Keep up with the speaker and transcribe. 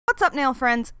What's up, nail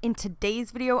friends? In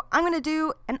today's video, I'm going to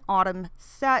do an autumn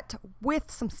set with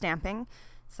some stamping,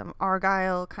 some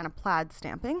Argyle kind of plaid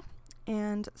stamping,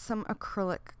 and some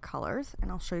acrylic colors, and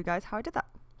I'll show you guys how I did that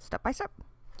step by step.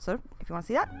 So if you want to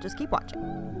see that, just keep watching.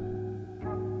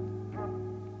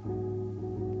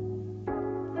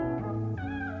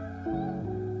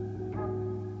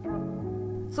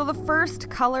 So the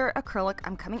first color acrylic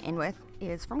I'm coming in with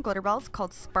is from Glitterbels,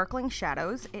 called Sparkling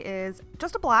Shadows. It is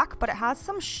just a black, but it has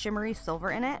some shimmery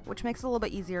silver in it, which makes it a little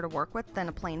bit easier to work with than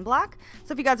a plain black.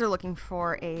 So if you guys are looking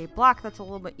for a black that's a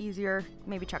little bit easier,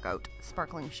 maybe check out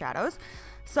Sparkling Shadows.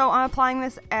 So I'm applying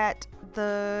this at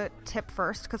the tip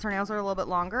first because her nails are a little bit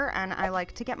longer, and I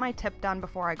like to get my tip done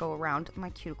before I go around my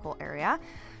cuticle area.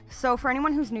 So for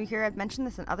anyone who's new here, I've mentioned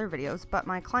this in other videos, but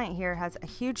my client here has a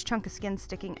huge chunk of skin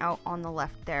sticking out on the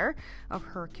left there of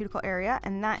her cuticle area,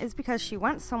 and that is because she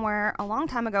went somewhere a long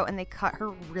time ago and they cut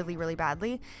her really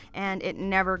badly, and it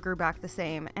never grew back the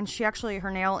same. And she actually, her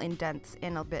nail indents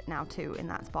in a bit now too in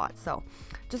that spot, so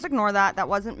just ignore that. That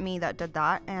wasn't me that did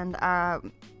that. And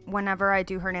whenever I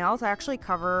do her nails, I actually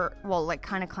cover, well, like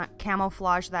kind of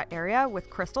camouflage that area with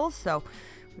crystals, so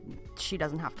she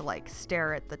doesn't have to like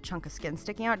stare at the chunk of skin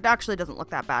sticking out. It actually doesn't look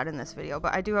that bad in this video,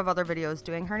 but I do have other videos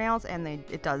doing her nails, and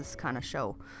it does kind of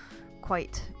show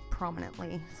quite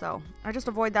prominently. So I just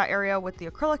avoid that area with the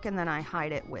acrylic, and then I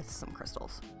hide it with some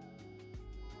crystals.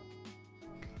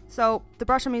 So the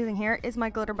brush I'm using here is my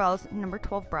Glitterbels number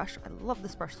 12 brush. I love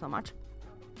this brush so much.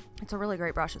 It's a really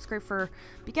great brush. It's great for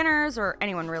beginners or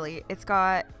anyone really. It's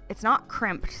not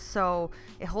crimped, so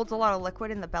it holds a lot of liquid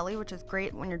in the belly, which is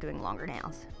great when you're doing longer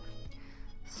nails.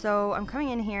 So I'm coming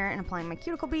in here and applying my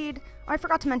cuticle bead. I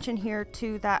forgot to mention here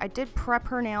too that I did prep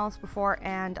her nails before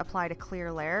and applied a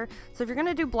clear layer. So if you're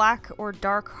gonna do black or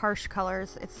dark harsh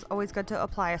colors, it's always good to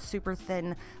apply a super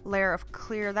thin layer of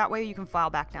clear. That way you can file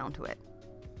back down to it.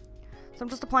 So I'm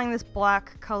just applying this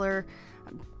black color.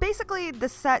 Basically,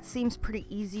 this set seems pretty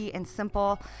easy and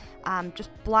simple. Just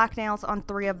black nails on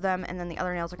 3 of them, and then the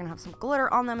other nails are going to have some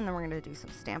glitter on them, and then we're going to do some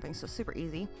stamping, so super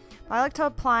easy. But I like to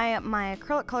apply my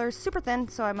acrylic colors super thin,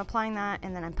 so I'm applying that,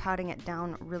 and then I'm patting it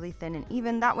down really thin and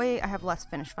even. That way I have less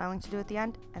finish filing to do at the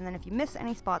end. And then if you miss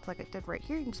any spots like I did right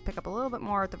here, you can just pick up a little bit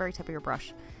more at the very tip of your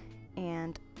brush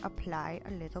and apply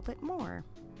a little bit more.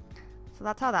 So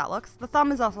that's how that looks. The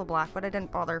thumb is also black, but I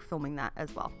didn't bother filming that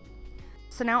as well.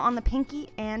 So now on the pinky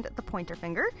and the pointer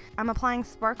finger, I'm applying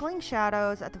Sparkling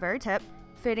Shadows at the very tip,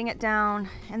 fading it down,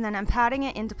 and then I'm patting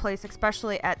it into place,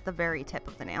 especially at the very tip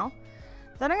of the nail.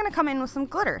 Then I'm going to come in with some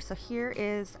glitter. So here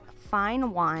is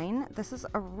Fine Wine. This is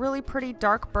a really pretty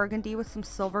dark burgundy with some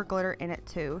silver glitter in it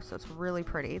too, so it's really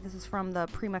pretty. This is from the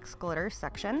Premix Glitter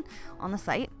section on the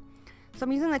site. So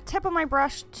I'm using the tip of my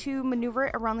brush to maneuver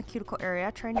it around the cuticle area,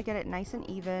 trying to get it nice and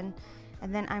even.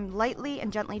 And then I'm lightly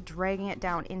and gently dragging it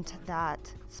down into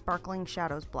that Sparkling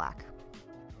Shadows black.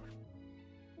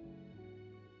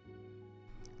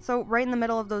 So right in the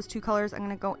middle of those 2 colors, I'm going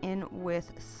to go in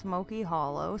with Smoky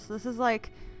Hollow. So this is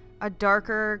like a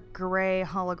darker gray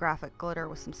holographic glitter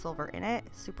with some silver in it.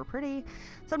 Super pretty.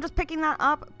 So I'm just picking that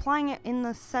up, applying it in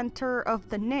the center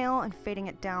of the nail, and fading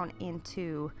it down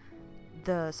into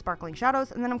the Sparkling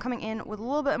Shadows. And then I'm coming in with a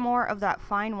little bit more of that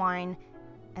Fine Wine,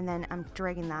 and then I'm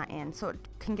dragging that in so it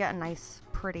can get a nice,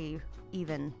 pretty,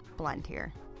 even blend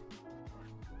here.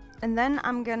 And then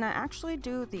I'm gonna actually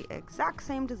do the exact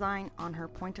same design on her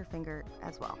pointer finger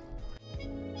as well.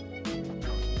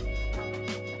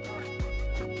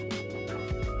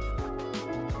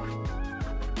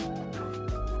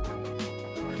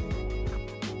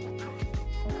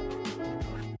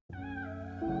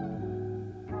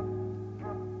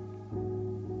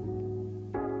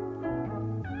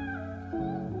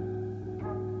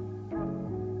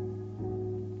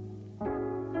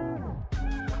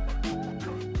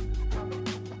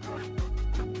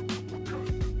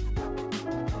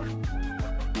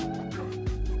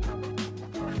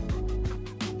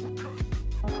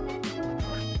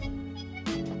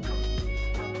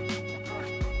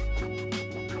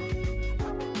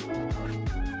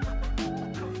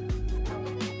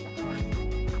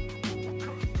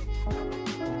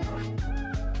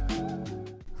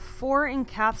 For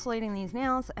encapsulating these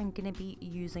nails, I'm going to be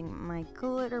using my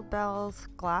Glitterbels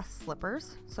glass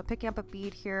slippers. So picking up a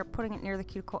bead here, putting it near the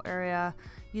cuticle area,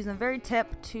 using the very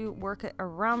tip to work it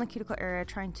around the cuticle area,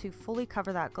 trying to fully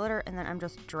cover that glitter, and then I'm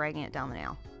just dragging it down the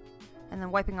nail. And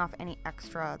then wiping off any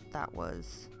extra that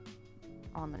was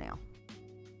on the nail.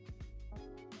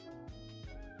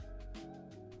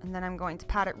 And then I'm going to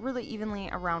pat it really evenly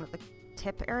around the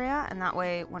tip area, and that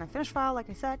way when I finish file,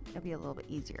 like I said, it'll be a little bit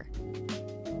easier.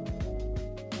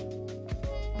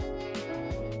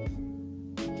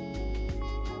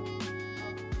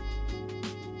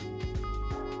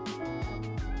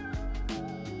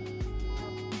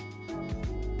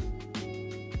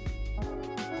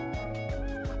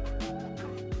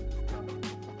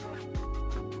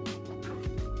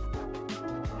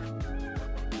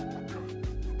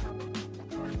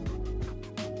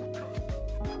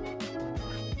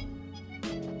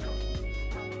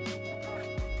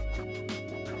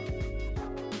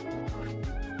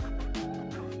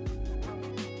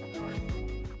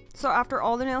 So after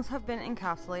all the nails have been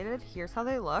encapsulated, here's how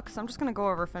they look. So I'm just going to go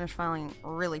over finish filing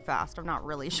really fast. I'm not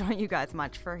really showing you guys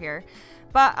much for here.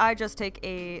 But I just take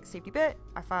a safety bit,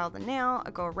 I file the nail, I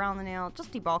go around the nail,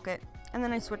 just debulk it, and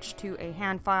then I switch to a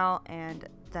hand file and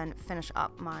then finish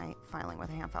up my filing with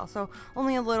a hand file. So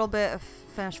only a little bit of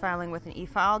finish filing with an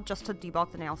e-file just to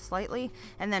debulk the nail slightly,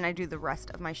 and then I do the rest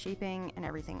of my shaping and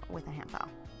everything with a hand file.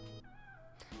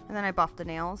 And then I buff the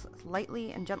nails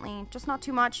lightly and gently, just not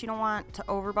too much. You don't want to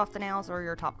over buff the nails or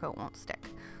your top coat won't stick.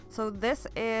 So this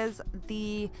is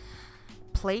the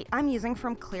plate I'm using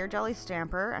from Clear Jelly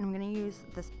Stamper, and I'm going to use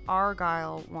this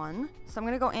Argyle one. So I'm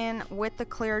going to go in with the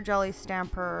Clear Jelly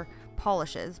Stamper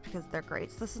polishes because they're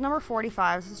great. So this is number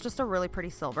 45. This is just a really pretty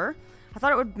silver. I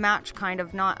thought it would match kind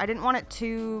of, I didn't want it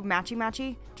too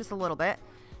matchy, just a little bit.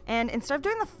 And instead of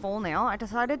doing the full nail, I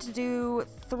decided to do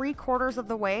 3/4 of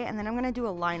the way, and then I'm going to do a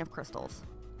line of crystals.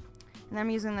 And then I'm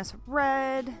using this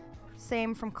red,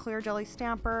 same from Clear Jelly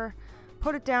Stamper.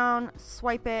 Put it down,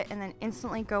 swipe it, and then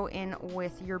instantly go in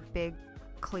with your big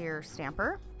clear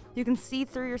stamper. You can see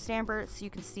through your stamper, so you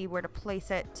can see where to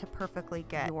place it to perfectly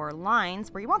get your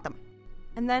lines where you want them.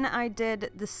 And then I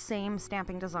did the same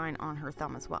stamping design on her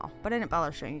thumb as well, but I didn't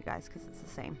bother showing you guys because it's the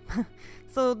same.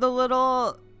 So the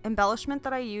little embellishment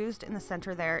that I used in the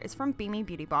center there is from Bemi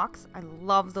Beauty Box. I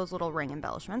love those little ring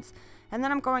embellishments. And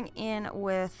then I'm going in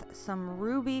with some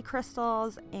ruby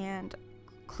crystals and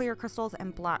clear crystals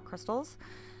and black crystals.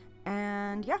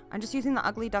 And yeah, I'm just using the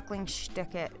Ugly Duckling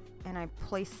Shtick It, and I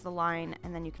place the line,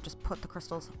 and then you can just put the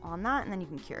crystals on that, and then you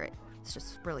can cure it. It's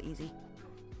just really easy.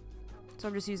 So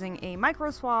I'm just using a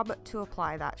micro swab to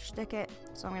apply that Shtick It.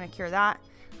 So I'm going to cure that.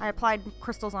 I applied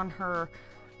crystals on her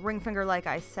ring finger like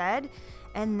I said,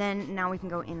 and then now we can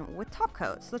go in with top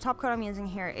coat. So the top coat I'm using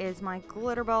here is my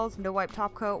Glitter Bells No Wipe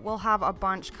top coat. We'll have a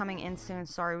bunch coming in soon.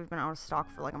 Sorry, we've been out of stock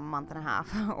for like a month and a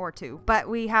half or two, but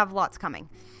we have lots coming.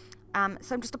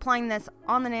 So I'm just applying this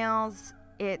on the nails.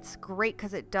 It's great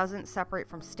because it doesn't separate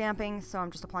from stamping, so I'm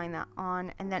just applying that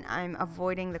on, and then I'm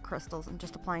avoiding the crystals. I'm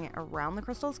just applying it around the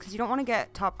crystals because you don't want to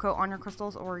get top coat on your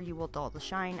crystals or you will dull the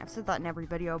shine. I've said that in every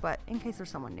video, but in case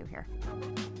there's someone new here.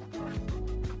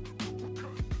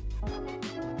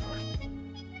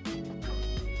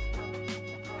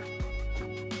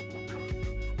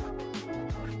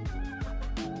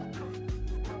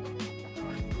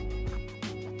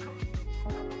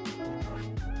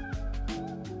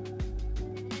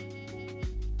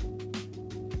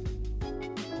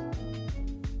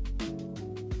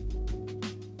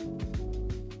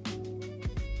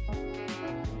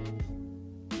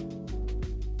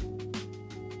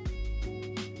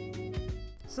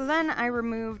 So then I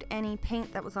removed any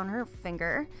paint that was on her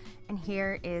finger, and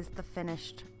here is the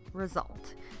finished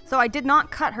result. So I did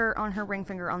not cut her on her ring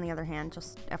finger, on the other hand,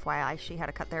 just FYI, she had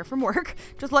a cut there from work,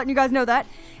 just letting you guys know that.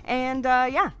 And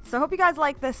yeah, so I hope you guys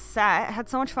like this set. I had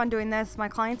so much fun doing this. My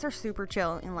clients are super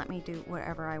chill and let me do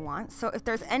whatever I want. So if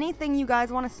there's anything you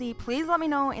guys want to see, please let me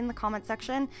know in the comment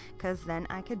section, because then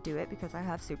I could do it because I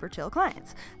have super chill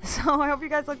clients. So I hope you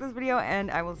guys like this video,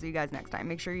 and I will see you guys next time.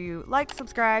 Make sure you like,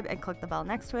 subscribe, and click the bell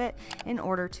next to it in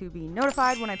order to be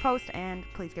notified when I post, and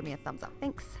please give me a thumbs up.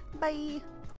 Thanks. Bye.